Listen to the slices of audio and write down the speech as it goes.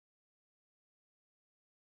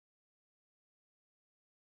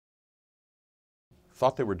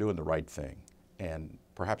thought they were doing the right thing, and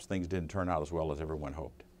perhaps things didn't turn out as well as everyone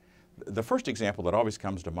hoped. The first example that always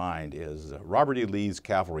comes to mind is Robert E. Lee's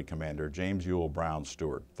cavalry commander, James Ewell Brown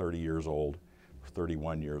Stewart, 30 years old,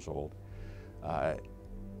 31 years old.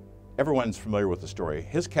 Everyone's familiar with the story.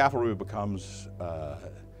 His cavalry becomes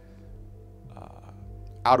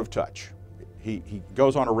out of touch. He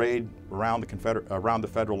goes on a raid around the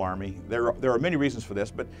Federal Army. There are many reasons for this,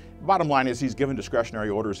 but bottom line is he's given discretionary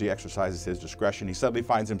orders. He exercises his discretion. He suddenly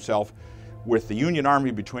finds himself with the Union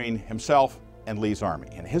Army between himself and Lee's army,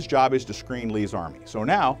 and his job is to screen Lee's army. So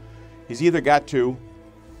now he's got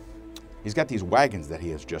these wagons that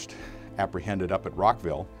he has just apprehended up at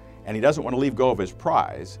Rockville, and he doesn't want to leave go of his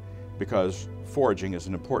prize because foraging is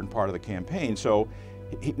an important part of the campaign. So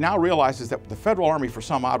he now realizes that the Federal Army, for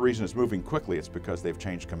some odd reason, is moving quickly. It's because they've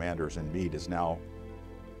changed commanders, and Meade has now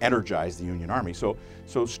energized the Union Army. So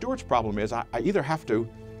Stewart's problem is I either have to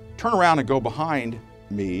turn around and go behind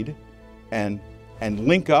Meade and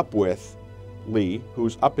link up with Lee,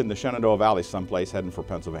 who's up in the Shenandoah Valley someplace heading for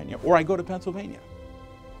Pennsylvania, or I go to Pennsylvania,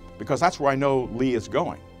 because that's where I know Lee is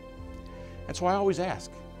going. And so I always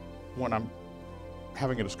ask when I'm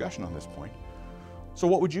having a discussion on this point, so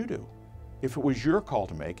what would you do if it was your call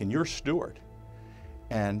to make and you're Stewart?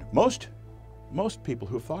 And most people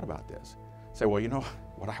who have thought about this say, well, you know,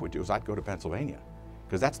 what I would do is I'd go to Pennsylvania,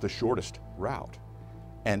 because that's the shortest route.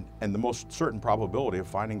 And the most certain probability of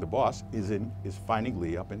finding the boss is finding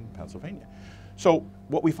Lee up in Pennsylvania. So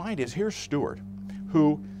what we find is here's Stewart,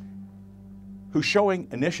 who's showing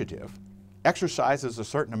initiative, exercises a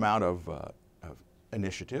certain amount of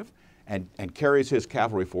initiative, and carries his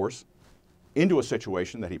cavalry force into a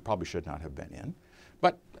situation that he probably should not have been in.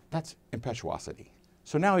 But that's impetuosity.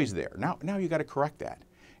 So now he's there. Now you got to correct that.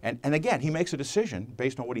 And again, he makes a decision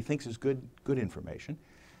based on what he thinks is good information.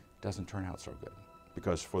 Doesn't turn out so good,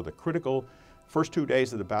 because for the critical first 2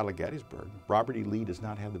 days of the Battle of Gettysburg, Robert E. Lee does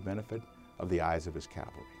not have the benefit of the eyes of his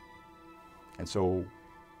cavalry. And so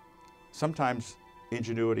sometimes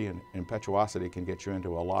ingenuity and impetuosity can get you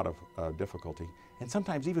into a lot of difficulty. And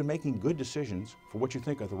sometimes even making good decisions for what you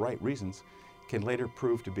think are the right reasons can later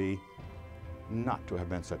prove to be not to have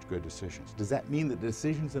been such good decisions. Does that mean that the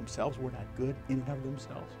decisions themselves were not good in and of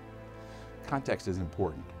themselves? Context is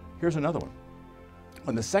important. Here's another one.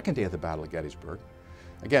 On the second day of the Battle of Gettysburg,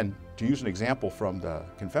 again, to use an example from the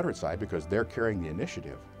Confederate side, because they're carrying the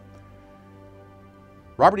initiative,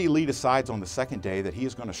 Robert E. Lee decides on the second day that he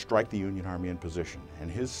is going to strike the Union Army in position,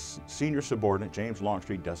 and his senior subordinate, James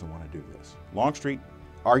Longstreet, doesn't want to do this. Longstreet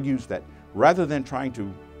argues that rather than trying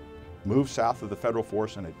to move south of the Federal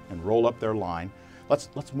force and roll up their line,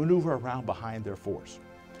 let's maneuver around behind their force.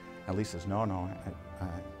 And Lee says, no,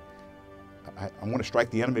 I want to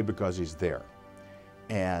strike the enemy because he's there.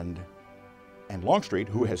 And Longstreet,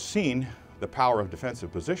 who has seen the power of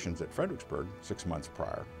defensive positions at Fredericksburg 6 months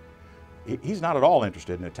prior, he's not at all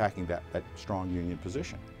interested in attacking that strong Union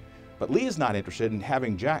position. But Lee is not interested in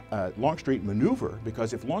having Longstreat maneuver,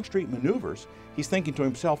 because if Longstreet maneuvers, he's thinking to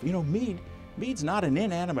himself, you know, Meade's not an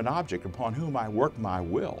inanimate object upon whom I work my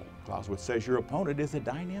will. Clausewitz says your opponent is a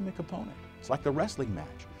dynamic opponent. It's like the wrestling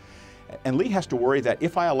match. And Lee has to worry that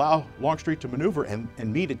if I allow Longstreet to maneuver and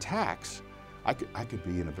Meade attacks, I could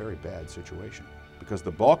be in a very bad situation, because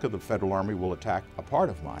the bulk of the Federal Army will attack a part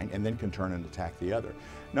of mine and then can turn and attack the other.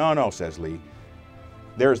 No, says Lee,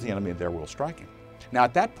 there's the enemy and there we'll strike him. Now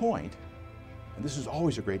at that point, and this is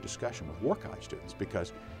always a great discussion with War College students,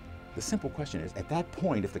 because the simple question is, at that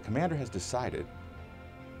point, if the commander has decided,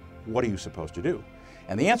 what are you supposed to do?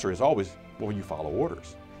 And the answer is always, well, you follow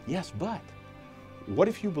orders. Yes, but what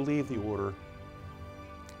if you believe the order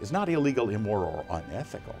is not illegal, immoral, or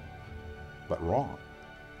unethical, but wrong?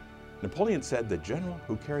 Napoleon said the general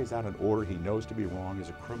who carries out an order he knows to be wrong is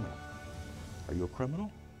a criminal. Are you a criminal?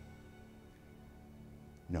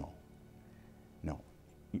 No.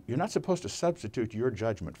 You're not supposed to substitute your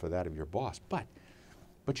judgment for that of your boss, but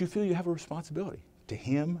you feel you have a responsibility to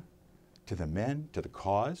him, to the men, to the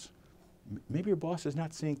cause. Maybe your boss is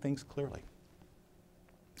not seeing things clearly.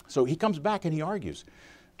 So he comes back and he argues,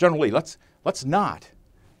 General Lee, let's not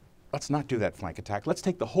do that flank attack. Let's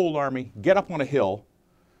take the whole army, get up on a hill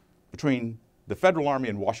between the Federal Army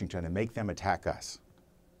and Washington and make them attack us.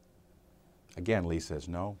 Again, Lee says,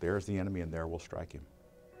 no, there's the enemy and there we'll strike him.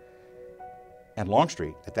 And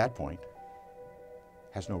Longstreet, at that point,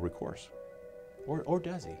 has no recourse. Or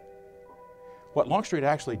does he? What Longstreet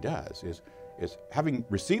actually does is having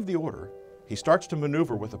received the order, he starts to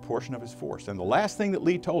maneuver with a portion of his force. And the last thing that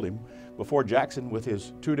Lee told him before Jackson with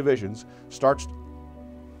his 2 divisions starts,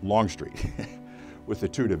 Longstreet with the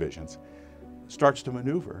 2 divisions, starts to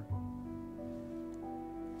maneuver,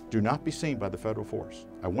 Do not be seen by the federal force.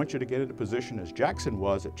 I want you to get into position as Jackson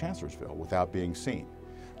was at Chancellorsville without being seen.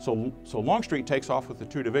 So Longstreet takes off with the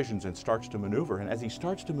 2 divisions and starts to maneuver. And as he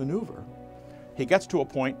starts to maneuver, he gets to a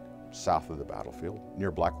point south of the battlefield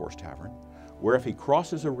near Black Horse Tavern, where if he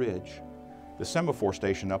crosses a ridge, the semaphore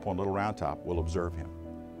station up on Little Round Top will observe him.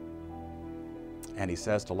 And he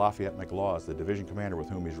says to Lafayette McLaws, the division commander with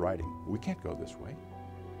whom he's riding, we can't go this way.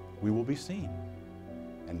 We will be seen.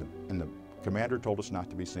 And the commander told us not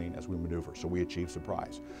to be seen as we maneuver, so we achieve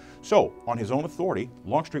surprise. So, on his own authority,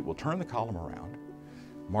 Longstreet will turn the column around,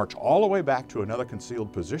 march all the way back to another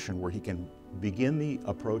concealed position where he can begin the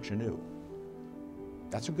approach anew.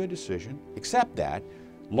 That's a good decision, except that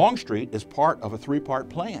Longstreet is part of a 3-part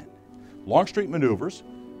plan. Longstreet maneuvers.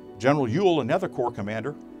 General Ewell, another Corps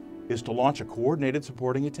commander, is to launch a coordinated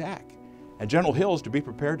supporting attack, and General Hill is to be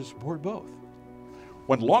prepared to support both.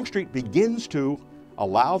 When Longstreet begins to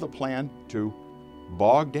allow the plan to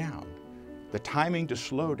bog down, the timing to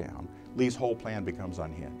slow down, Lee's whole plan becomes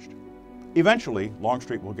unhinged. Eventually,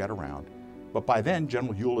 Longstreet will get around, but by then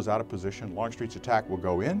General Ewell is out of position. Longstreet's attack will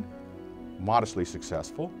go in, modestly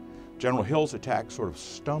successful. General Hill's attack sort of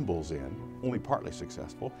stumbles in, only partly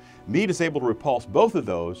successful. Meade is able to repulse both of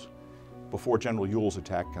those before General Ewell's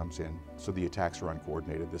attack comes in, so the attacks are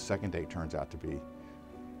uncoordinated. The second day turns out to be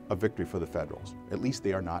a victory for the Federals. At least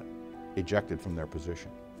they are not ejected from their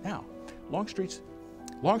position. Now, Longstreet's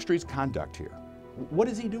conduct here, what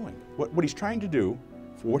is he doing? What he's trying to do,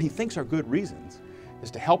 for what he thinks are good reasons, is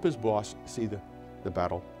to help his boss see the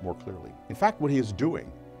battle more clearly. In fact, what he is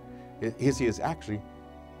doing is he is actually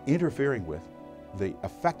interfering with the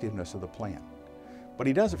effectiveness of the plan. But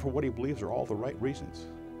he does it for what he believes are all the right reasons.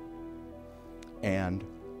 And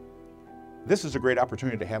this is a great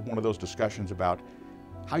opportunity to have one of those discussions about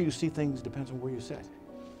how you see things depends on where you sit.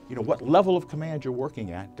 You know, what level of command you're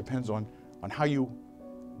working at depends on how you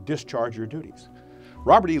discharge your duties.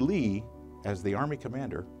 Robert E. Lee, as the Army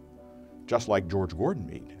commander, just like George Gordon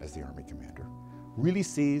Meade as the Army commander, really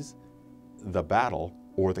sees the battle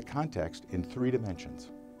or the context in 3 dimensions.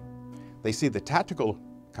 They see the tactical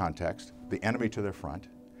context, the enemy to their front,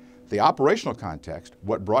 the operational context,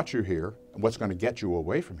 what brought you here, and what's going to get you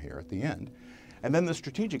away from here at the end, and then the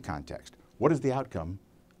strategic context, what is the outcome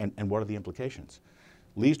and what are the implications.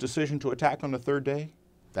 Lee's decision to attack on the 3rd day,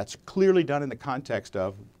 that's clearly done in the context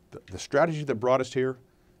of the strategy that brought us here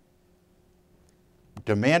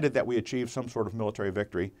demanded that we achieve some sort of military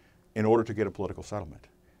victory in order to get a political settlement.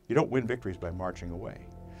 You don't win victories by marching away.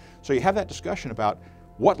 So you have that discussion about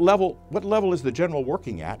what level is the general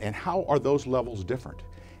working at and how are those levels different.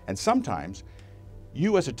 And sometimes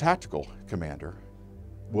you as a tactical commander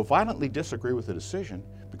will violently disagree with the decision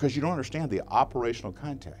because you don't understand the operational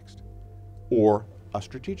context or a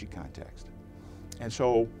strategic context. And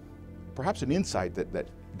so perhaps an insight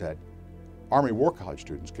that Army War College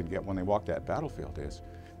students can get when they walk that battlefield is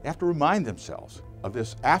they have to remind themselves of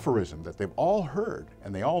this aphorism that they've all heard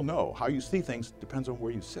and they all know. How you see things depends on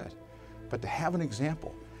where you sit. But to have an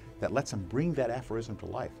example that lets them bring that aphorism to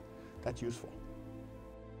life, that's useful.